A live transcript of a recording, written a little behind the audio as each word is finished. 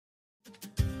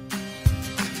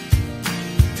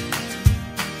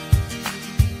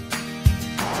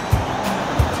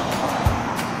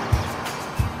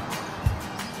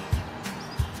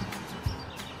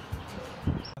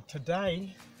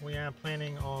Today we are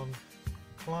planning on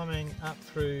climbing up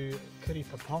through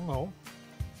Kuripapongo,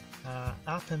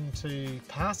 up into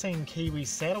passing Kiwi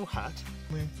Saddle Hut.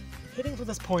 We're heading for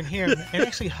this point here and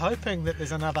actually hoping that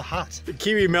there's another hut. The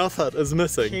Kiwi Mouth Hut is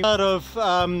missing. Part of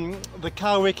the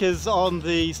Kawekas on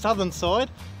the southern side.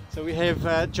 So we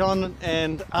have John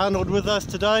and Arnold with us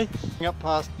today. Up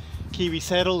past Kiwi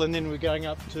Saddle, and then we're going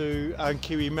up to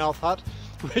Kiwi Mouth Hut,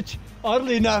 which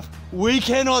oddly enough we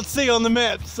cannot see on the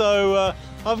map. So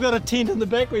I've got a tent in the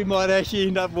back. We might actually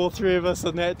end up all three of us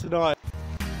in that tonight.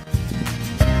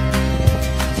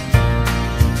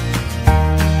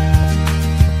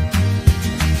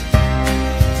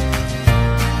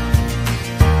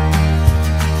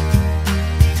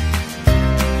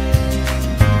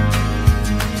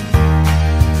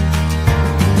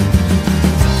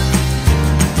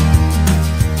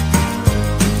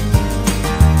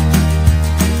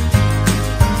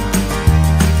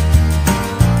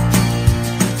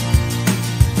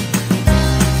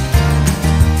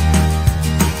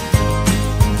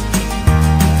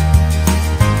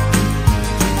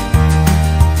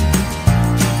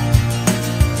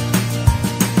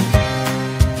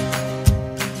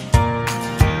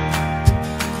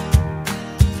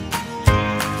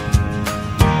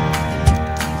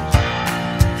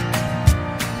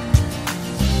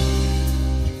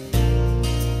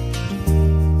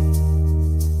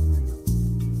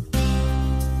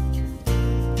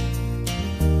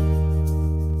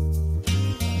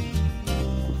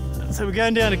 So we're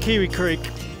going down to Kiwi Creek